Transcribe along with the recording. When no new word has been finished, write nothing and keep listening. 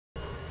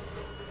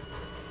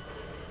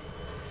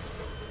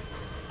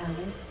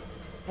Alice,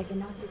 I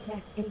cannot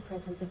detect any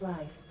presence of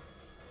life.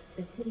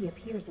 The city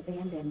appears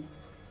abandoned.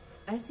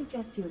 I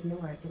suggest you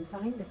ignore it and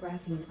find the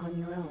graphene on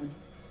your own.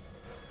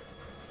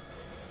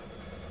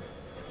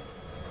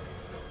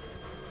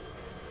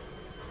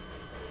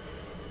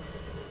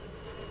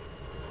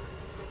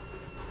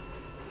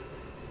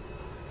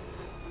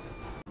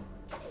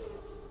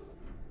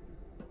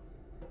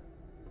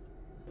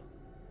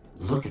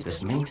 Look at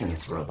this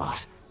maintenance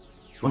robot.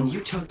 When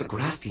you took the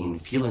graphene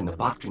fueling the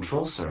bot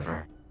control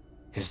server,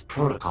 his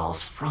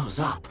protocols froze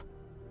up.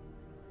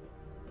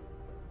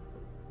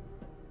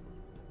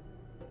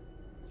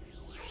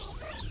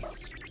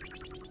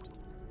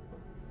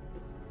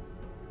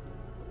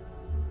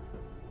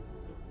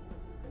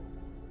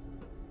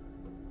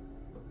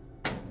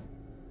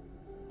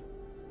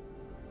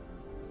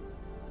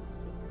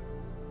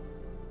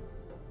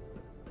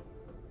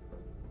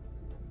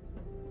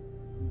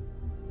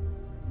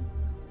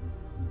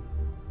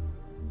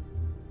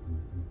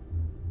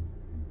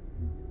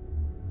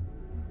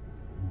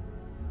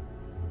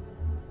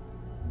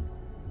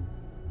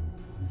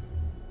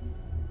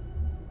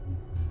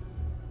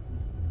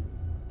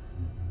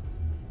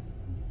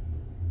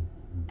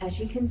 As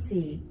you can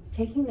see,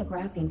 taking the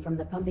graphene from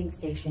the pumping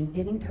station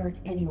didn't hurt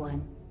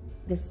anyone.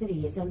 The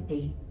city is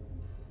empty.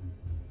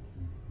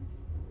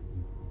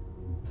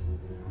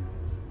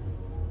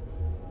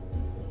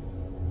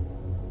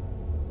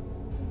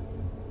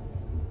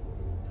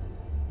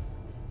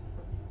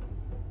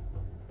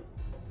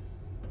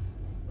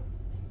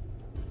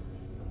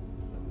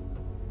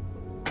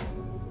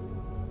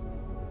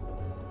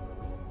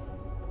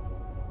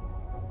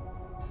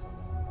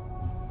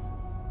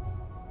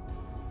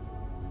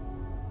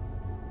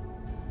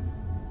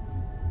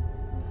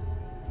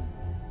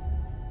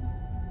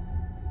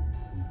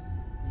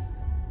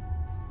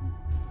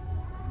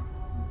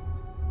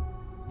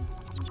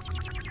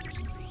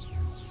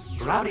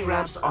 Gravity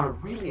ramps are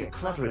really a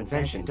clever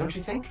invention, don't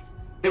you think?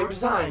 They were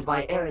designed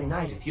by Aaron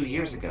Knight a few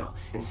years ago,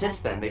 and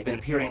since then they've been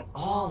appearing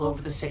all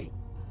over the city.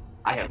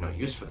 I have no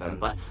use for them,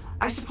 but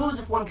I suppose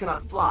if one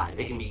cannot fly,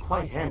 they can be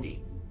quite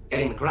handy.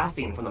 Getting the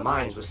graphene from the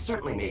mines was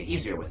certainly made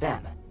easier with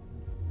them.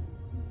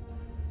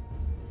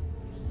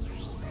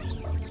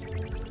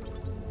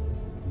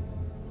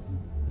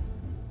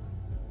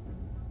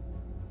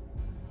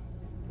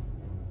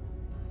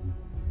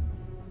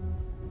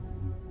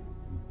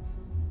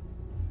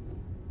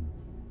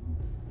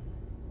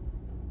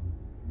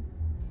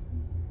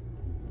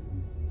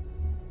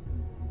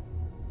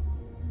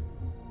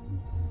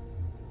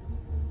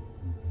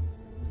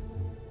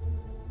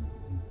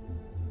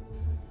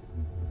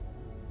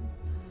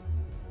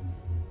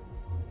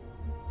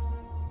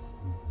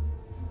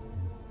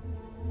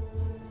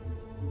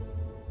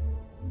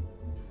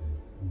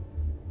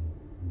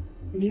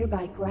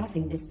 Nearby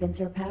graphene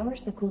dispenser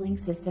powers the cooling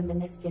system in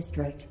this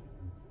district.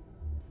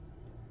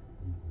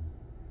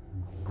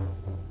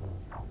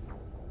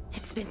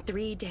 It's been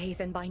 3 days,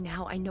 and by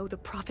now I know the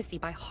prophecy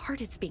by heart.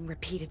 It's being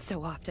repeated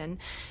so often.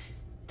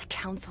 The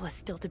council is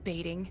still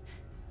debating,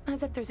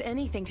 as if there's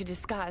anything to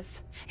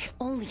discuss. If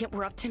only it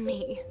were up to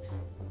me.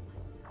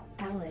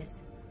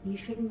 Alice, you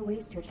shouldn't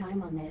waste your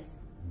time on this.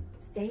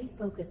 Stay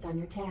focused on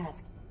your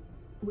task.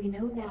 We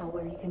know now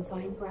where you can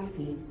find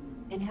graphene,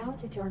 and how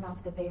to turn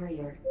off the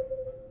barrier.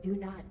 Do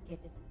not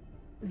get dis-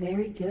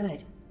 Very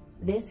good.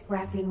 This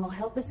graphene will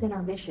help us in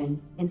our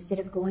mission, instead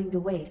of going to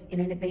waste in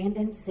an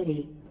abandoned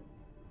city.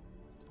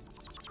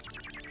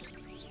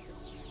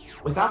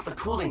 Without the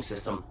cooling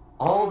system,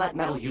 all that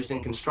metal used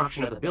in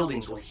construction of the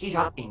buildings will heat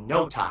up in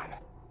no time.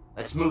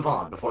 Let's move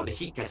on before the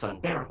heat gets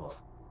unbearable.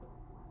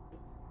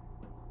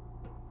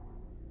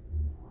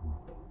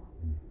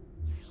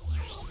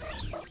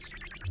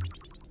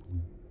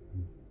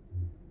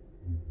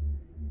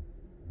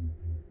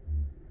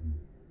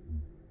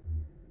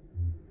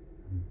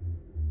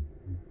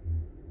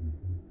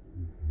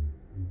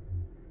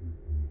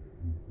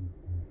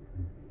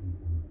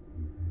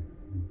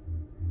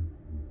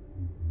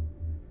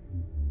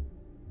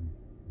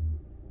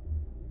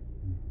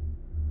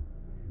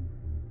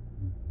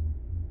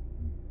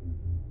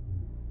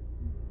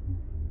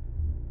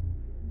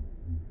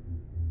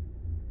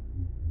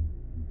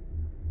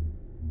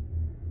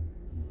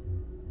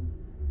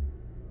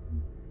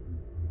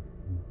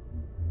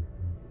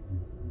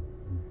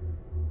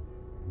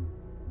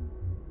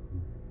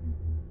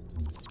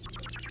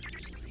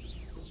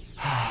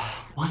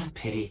 What a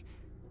pity.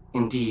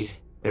 Indeed,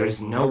 there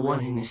is no one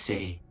in this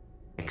city,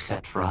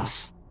 except for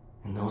us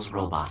and those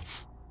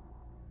robots.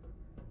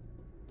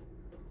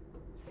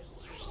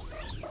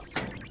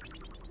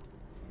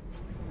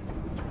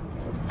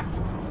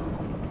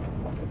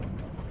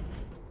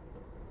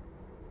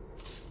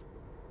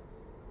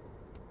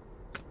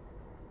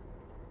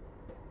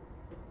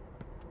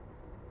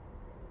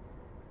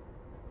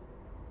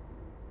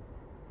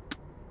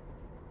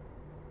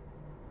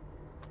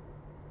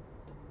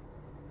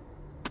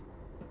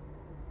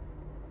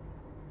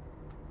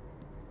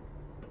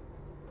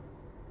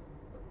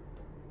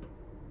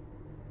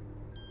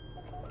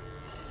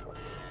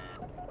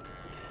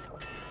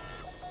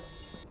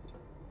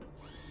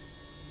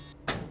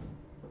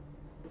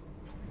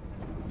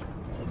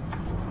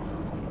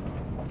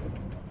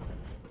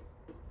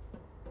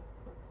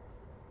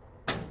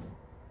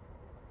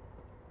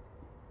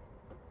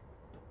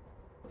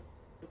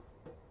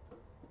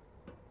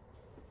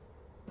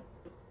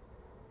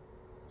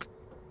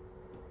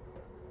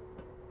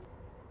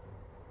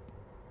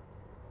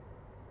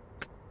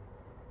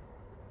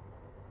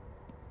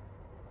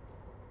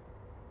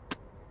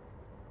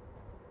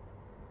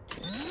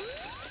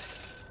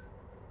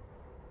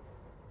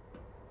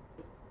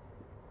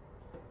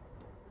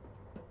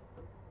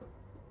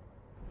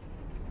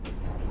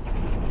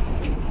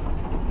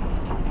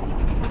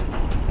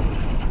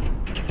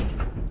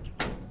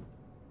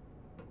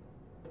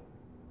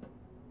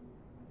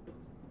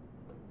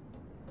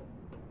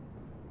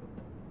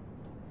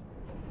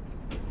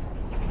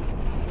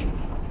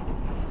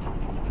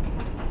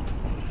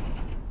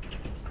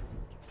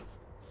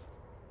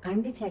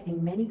 I'm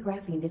detecting many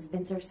graphene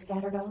dispensers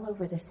scattered all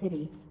over the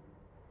city.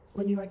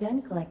 When you are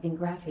done collecting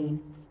graphene,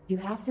 you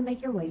have to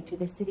make your way to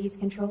the city's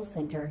control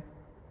center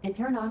and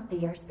turn off the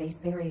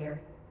airspace barrier.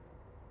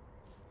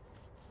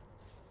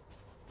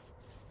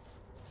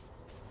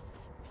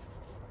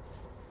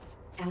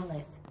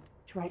 Alice,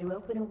 try to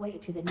open a way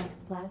to the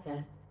next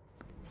plaza.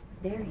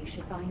 There you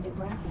should find a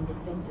graphene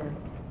dispenser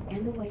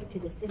and the way to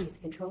the city's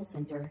control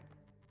center.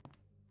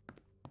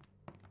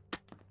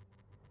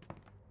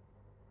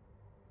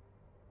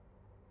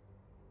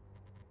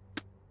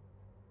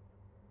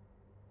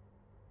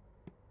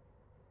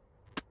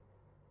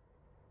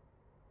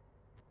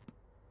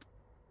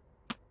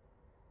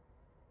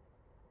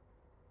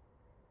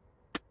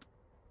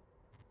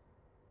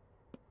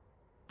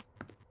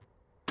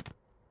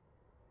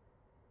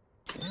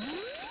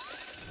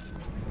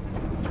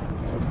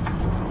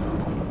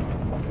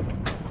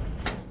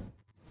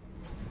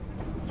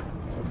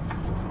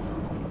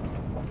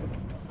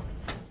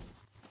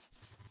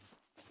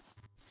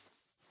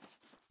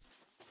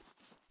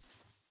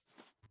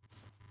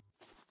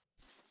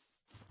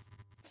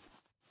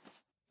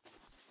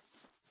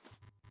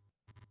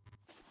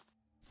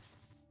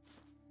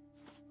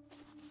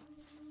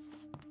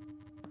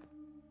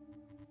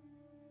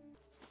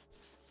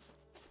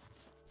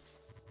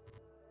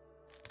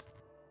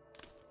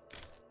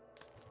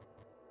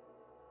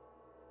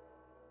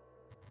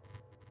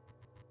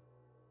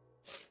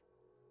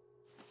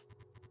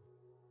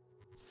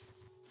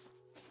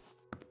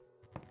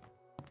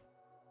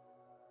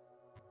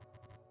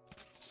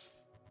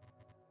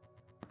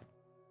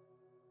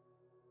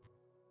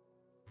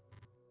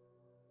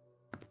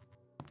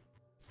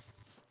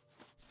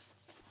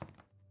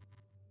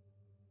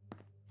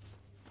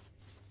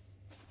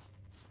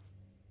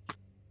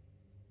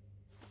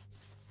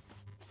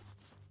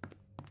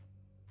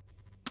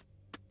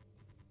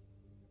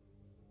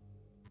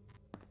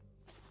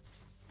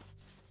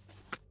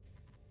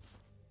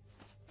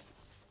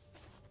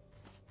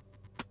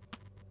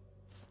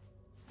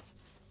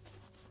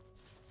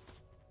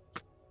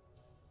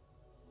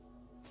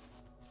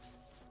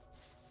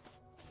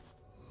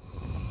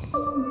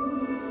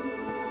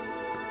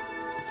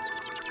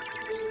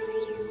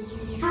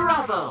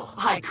 Bravo!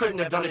 I couldn't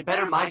have done it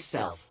better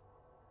myself.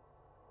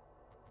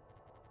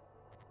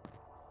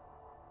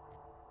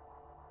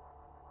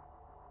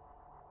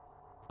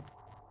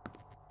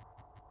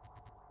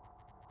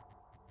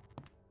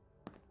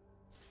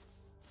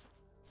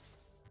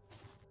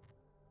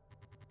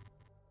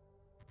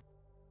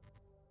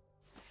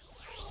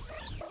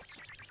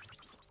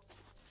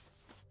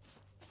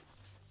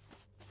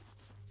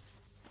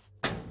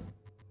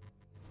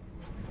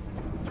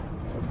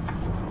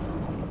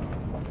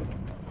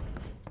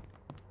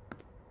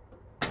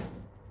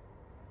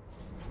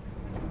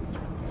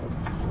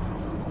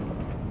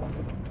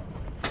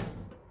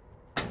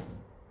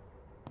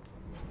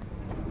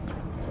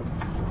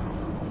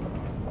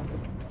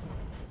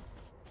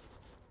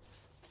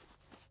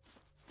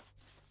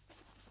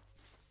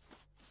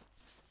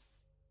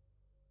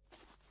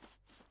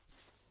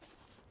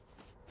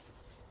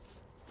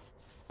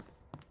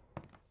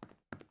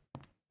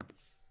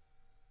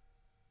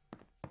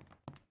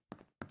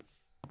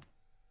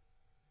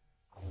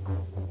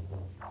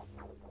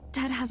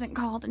 Dad hasn't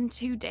called in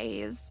 2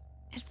 days.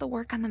 Is the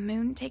work on the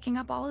moon taking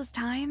up all his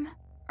time?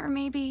 Or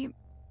maybe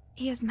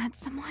he has met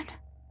someone?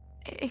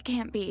 It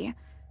can't be.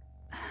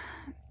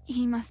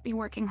 He must be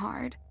working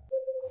hard.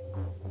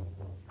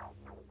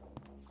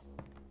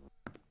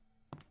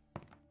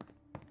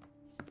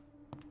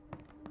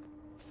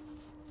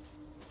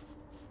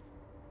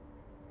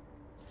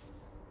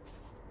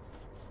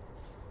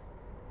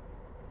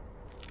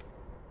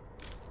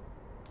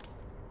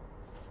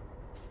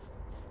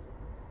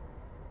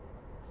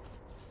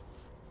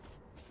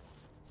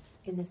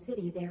 In the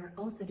city, there are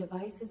also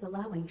devices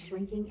allowing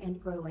shrinking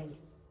and growing.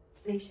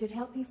 They should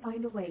help you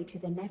find a way to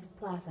the next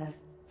plaza.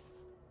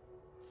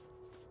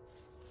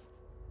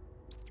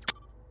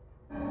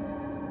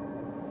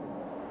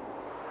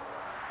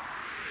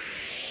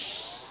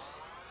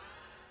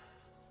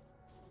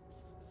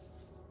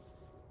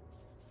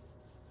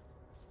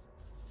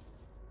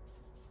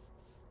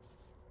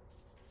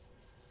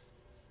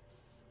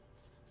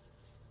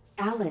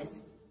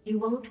 Alice, you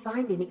won't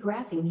find any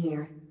graphene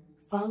here.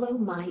 Follow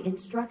my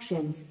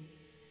instructions.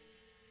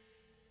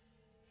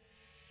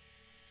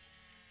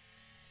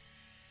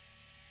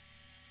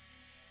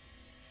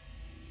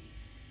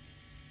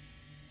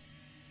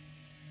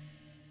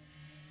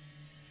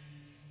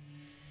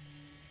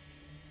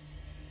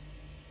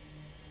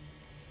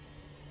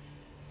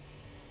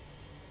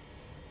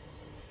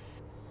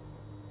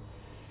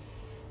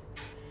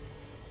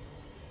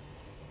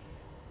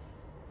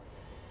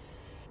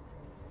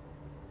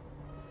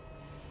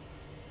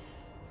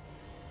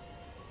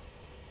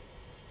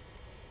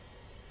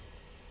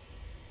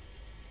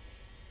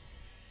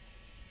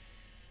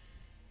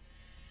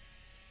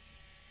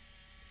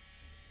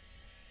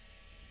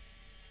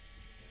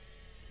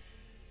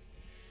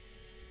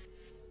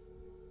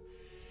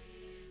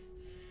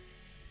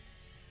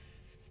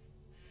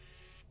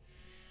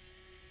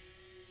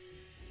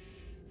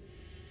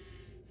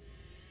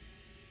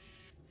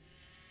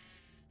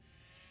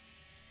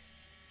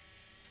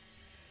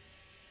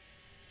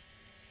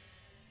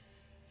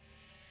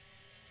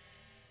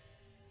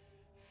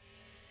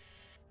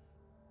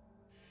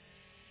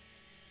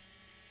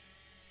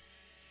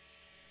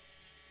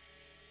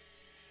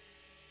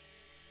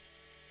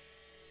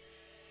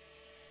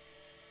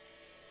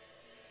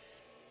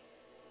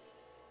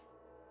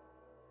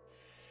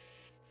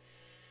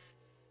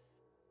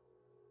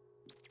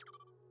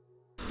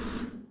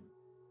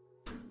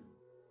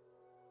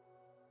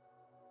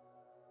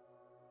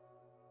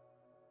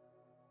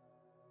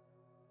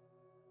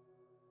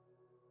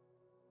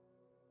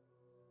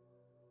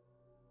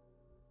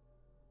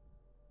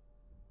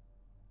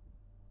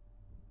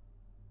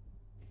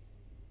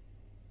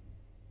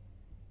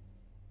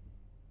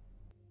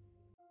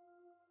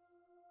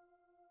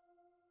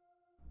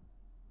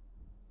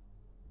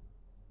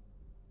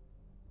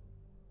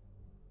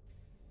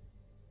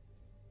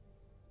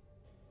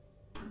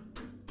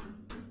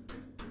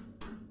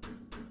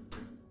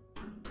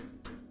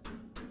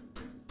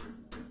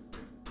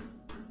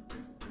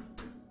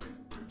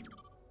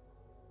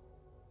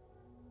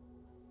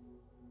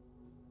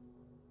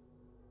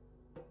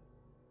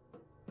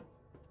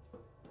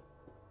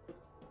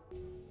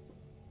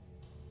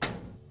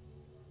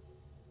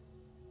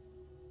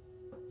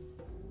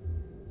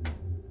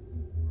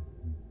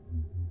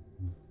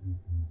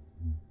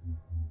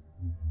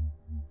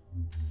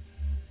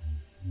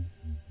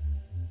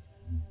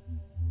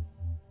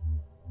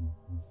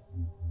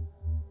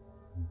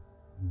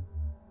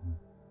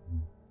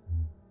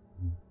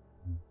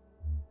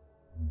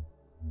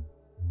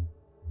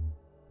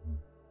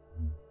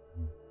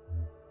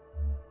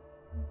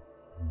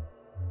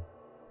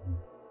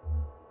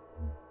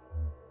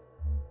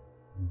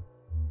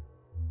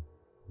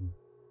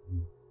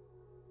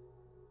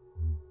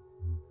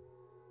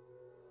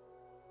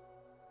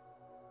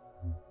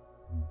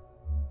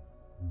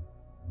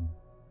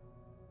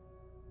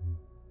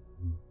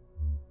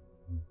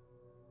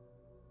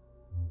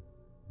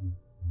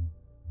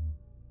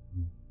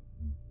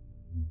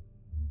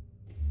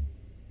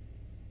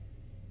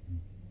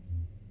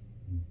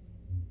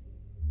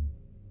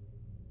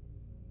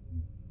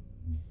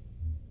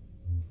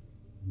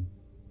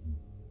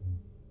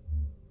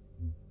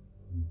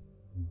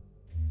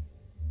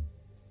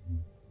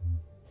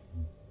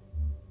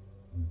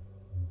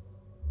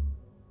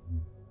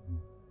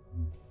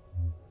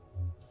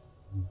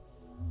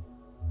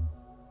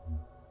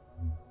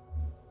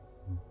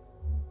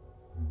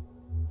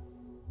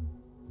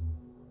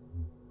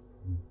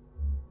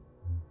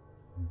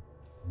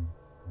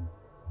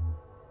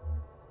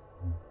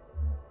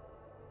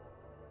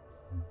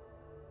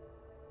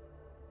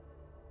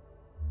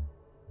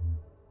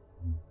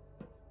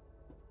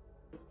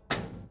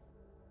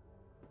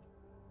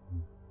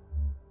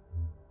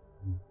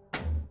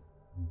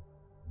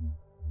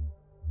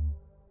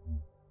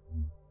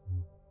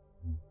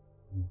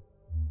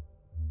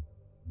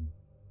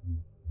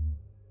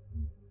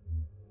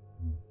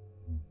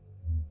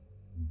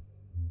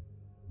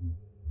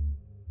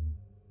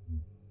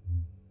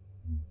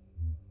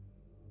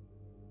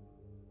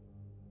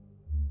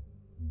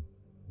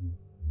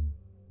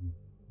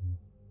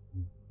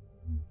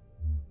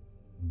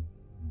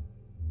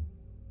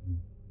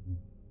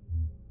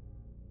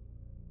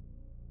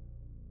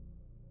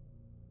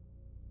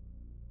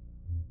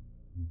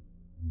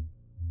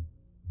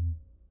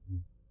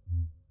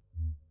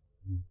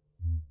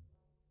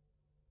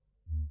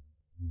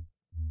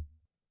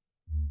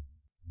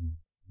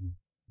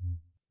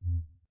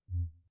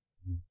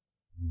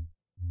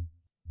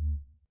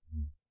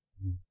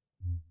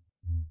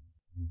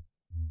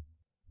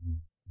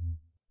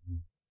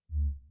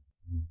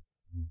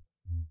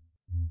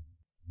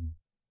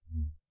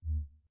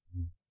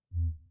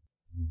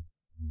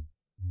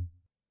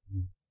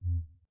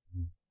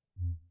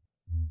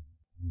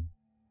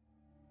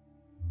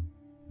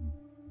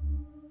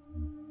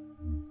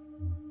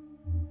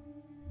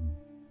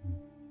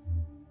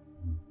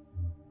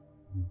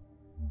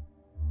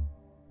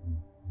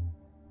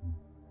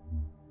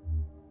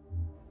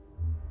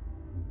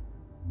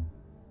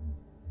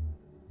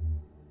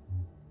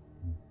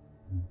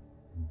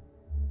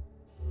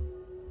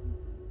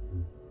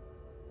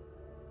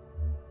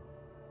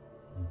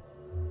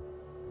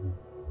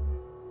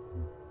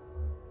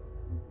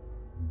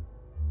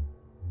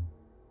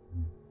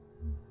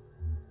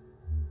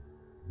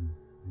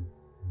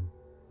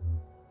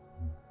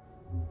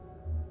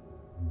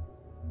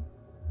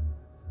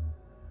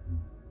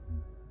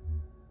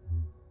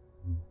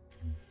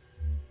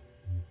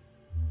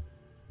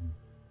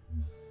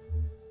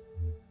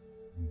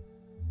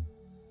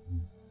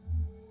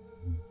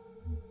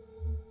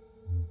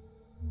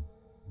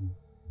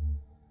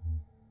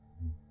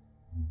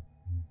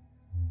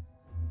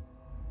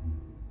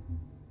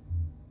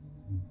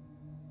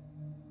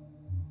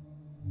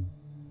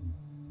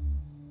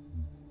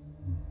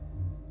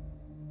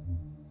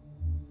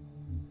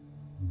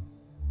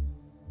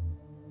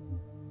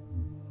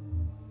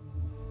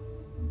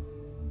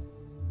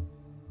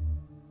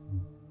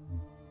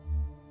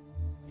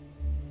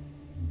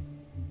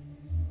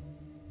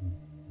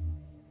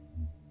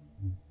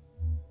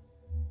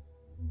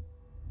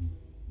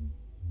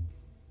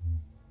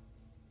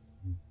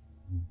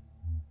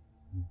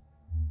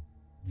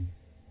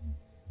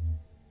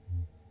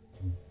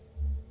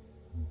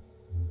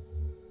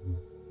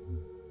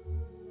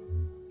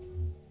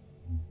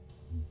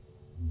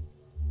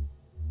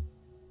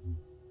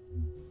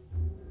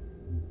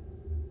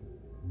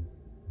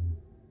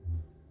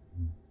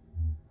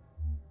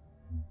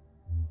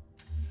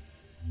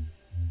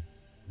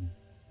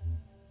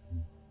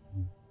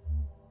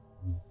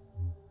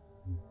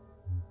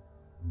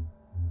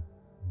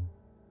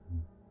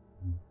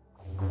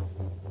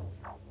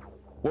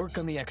 Work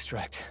on the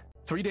extract.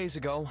 3 days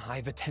ago,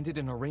 I've attended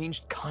an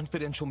arranged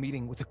confidential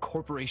meeting with a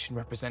corporation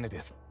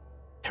representative.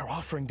 They're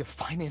offering to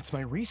finance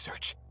my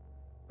research.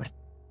 But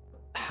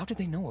how did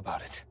they know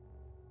about it?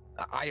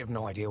 I have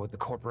no idea what the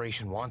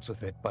corporation wants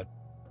with it, but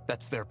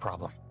that's their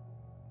problem.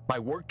 My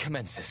work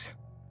commences.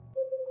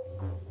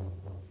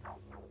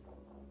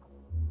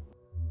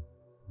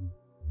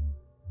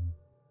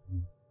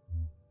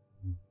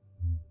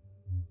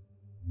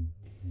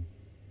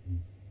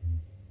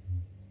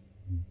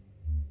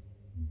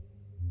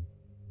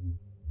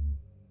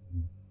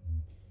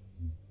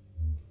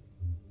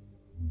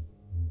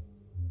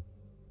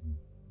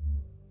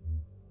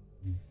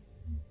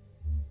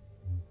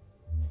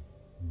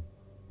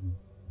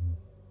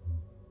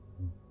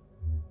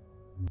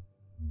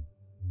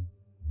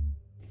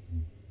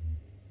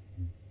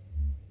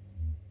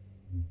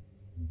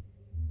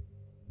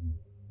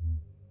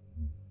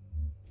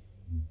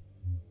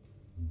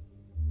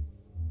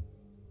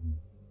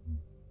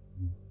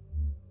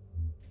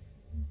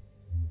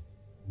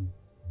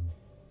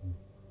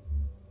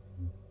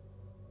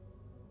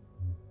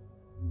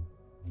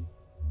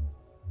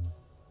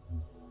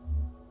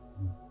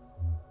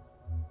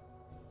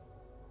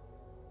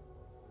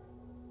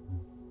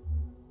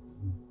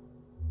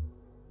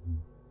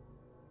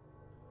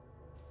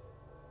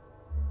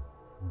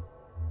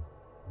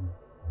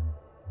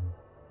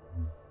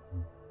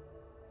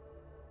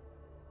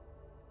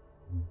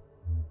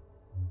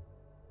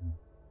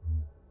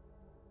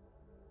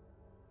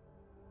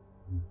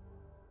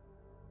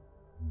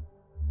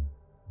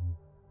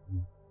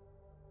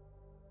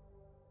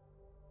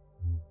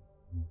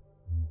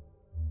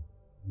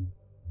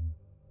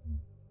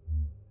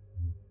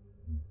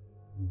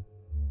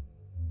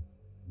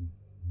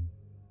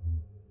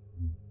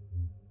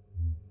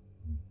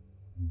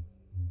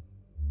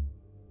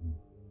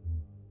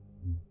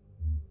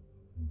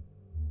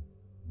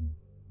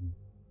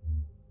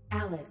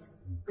 Alice,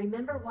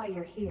 remember why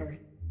you're here.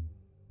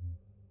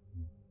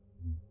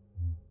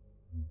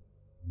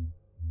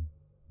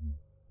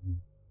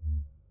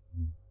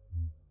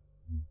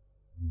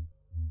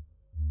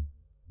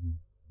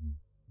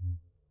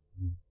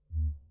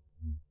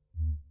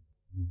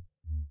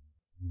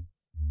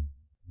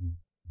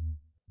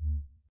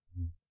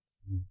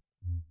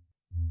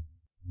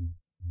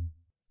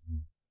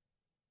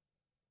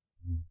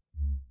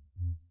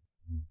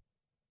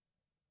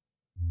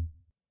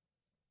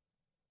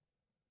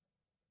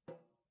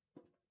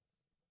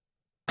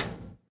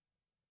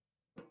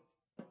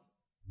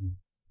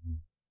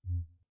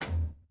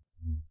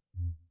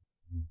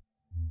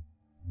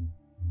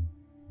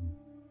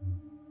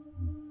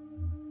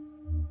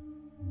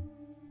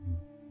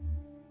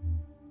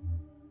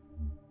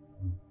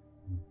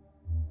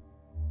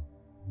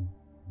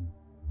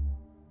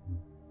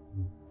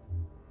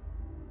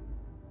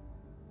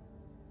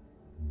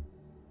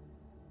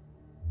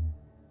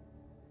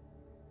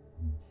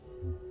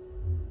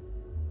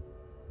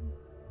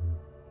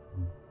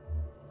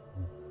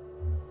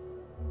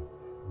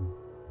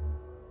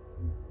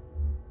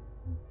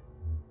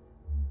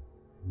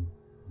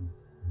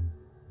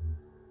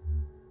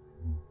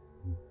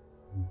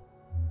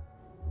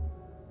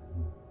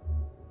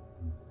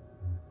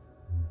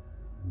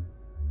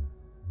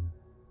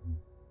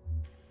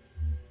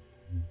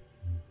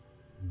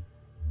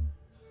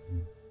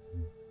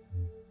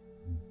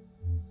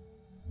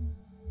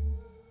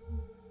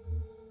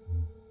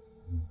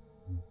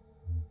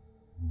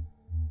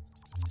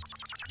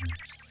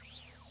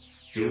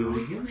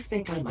 Do you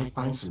think I might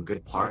find some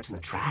good parts in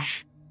the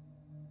trash?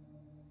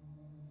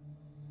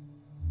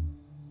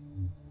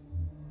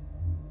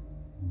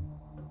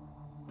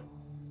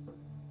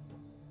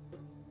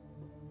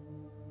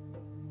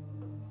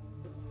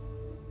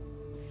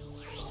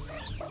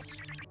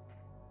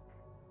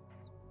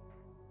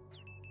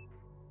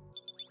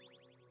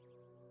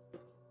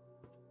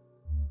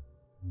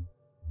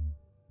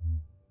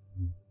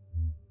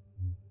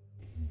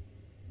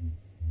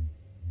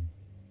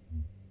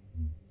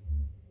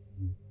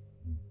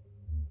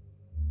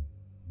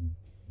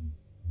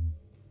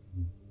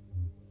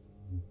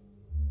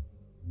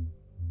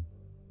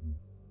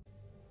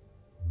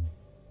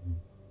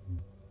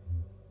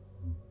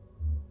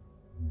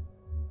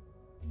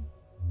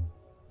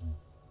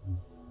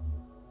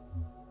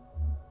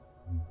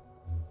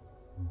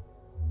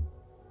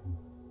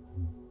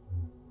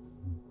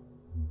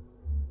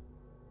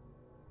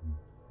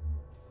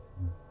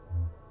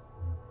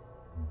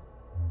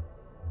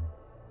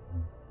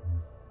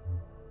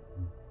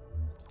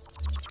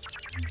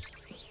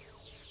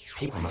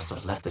 People must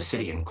have left the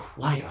city in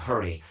quite a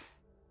hurry.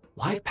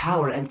 Why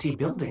power empty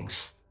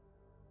buildings?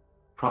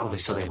 Probably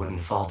so they wouldn't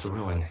fall to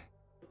ruin.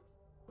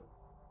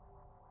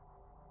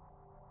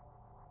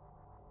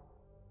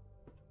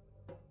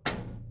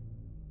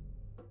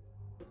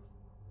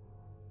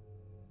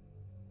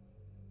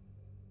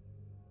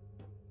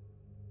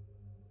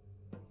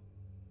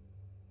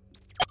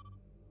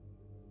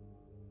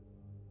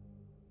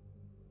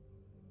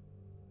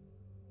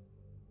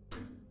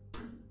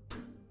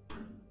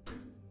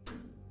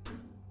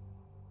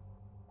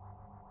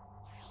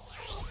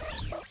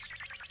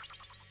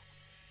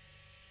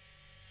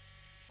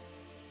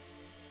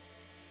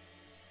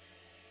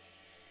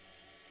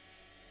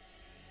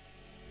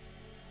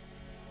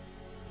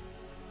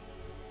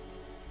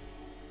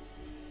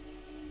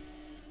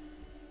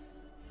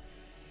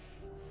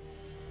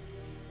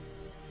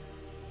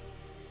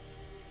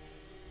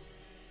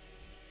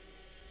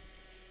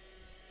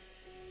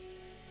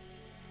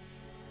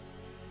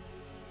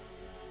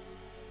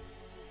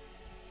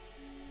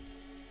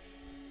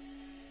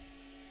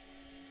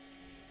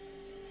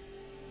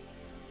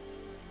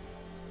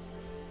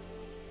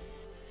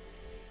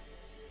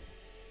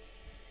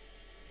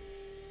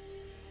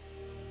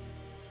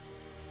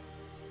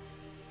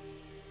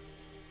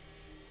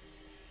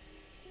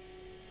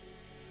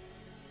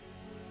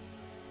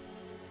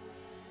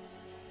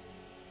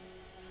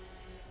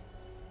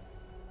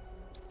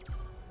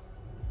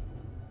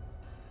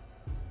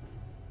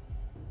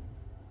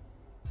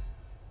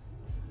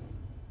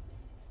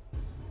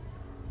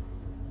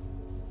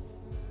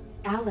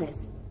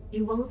 Alice,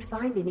 you won't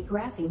find any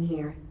graphene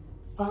here.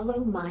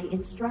 Follow my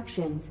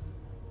instructions.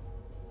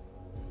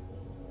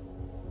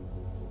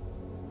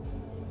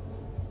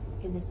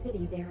 In the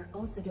city, there are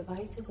also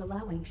devices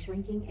allowing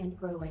shrinking and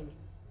growing.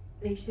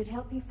 They should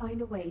help you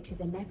find a way to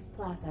the next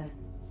plaza.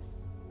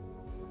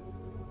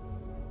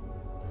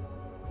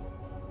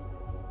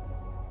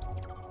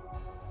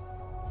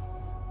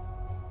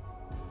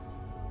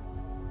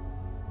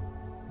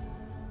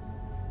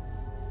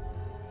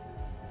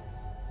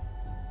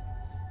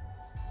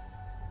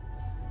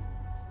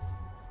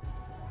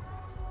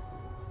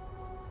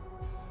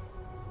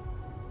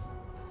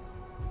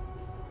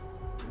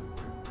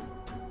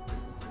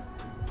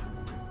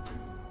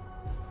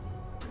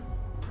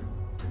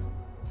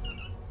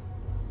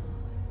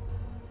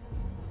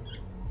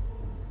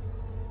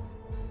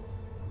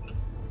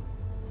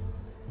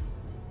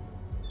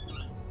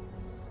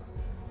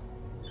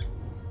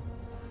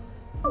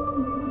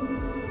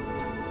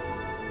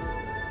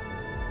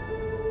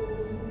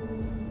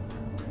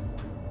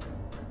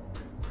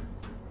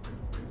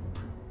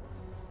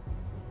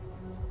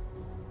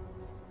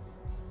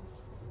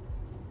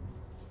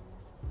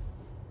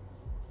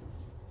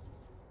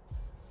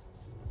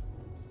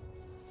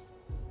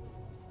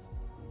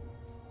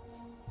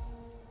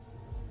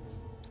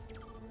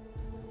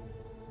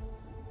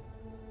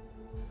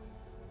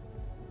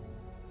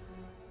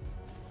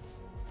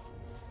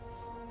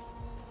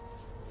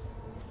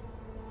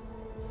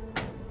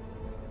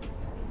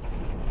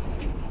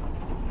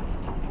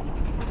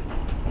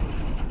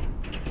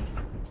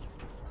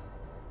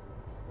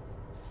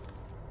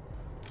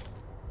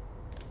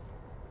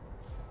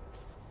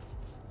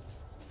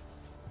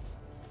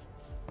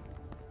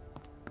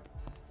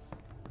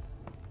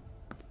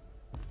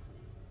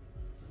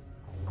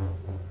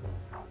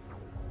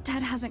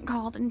 Dad hasn't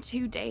called in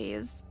 2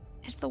 days.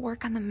 Is the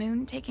work on the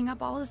moon taking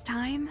up all his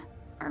time?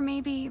 Or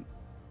maybe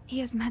he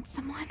has met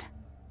someone?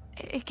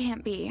 It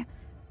can't be.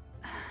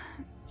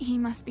 He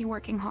must be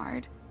working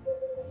hard.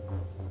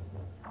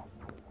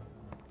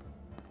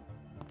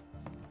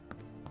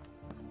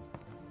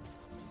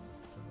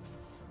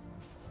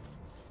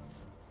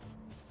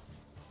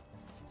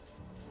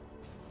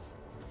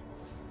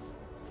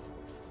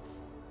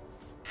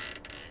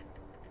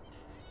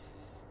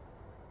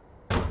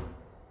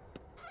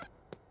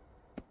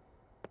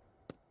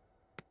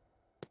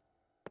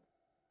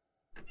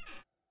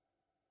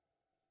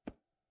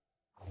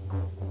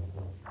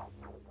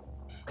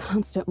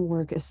 Constant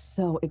work is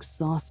so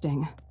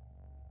exhausting.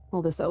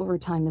 All this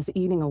overtime is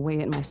eating away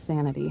at my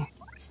sanity.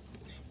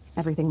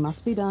 Everything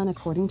must be done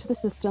according to the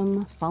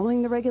system,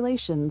 following the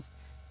regulations,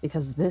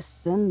 because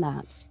this and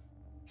that.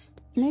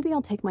 Maybe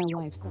I'll take my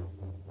wife some...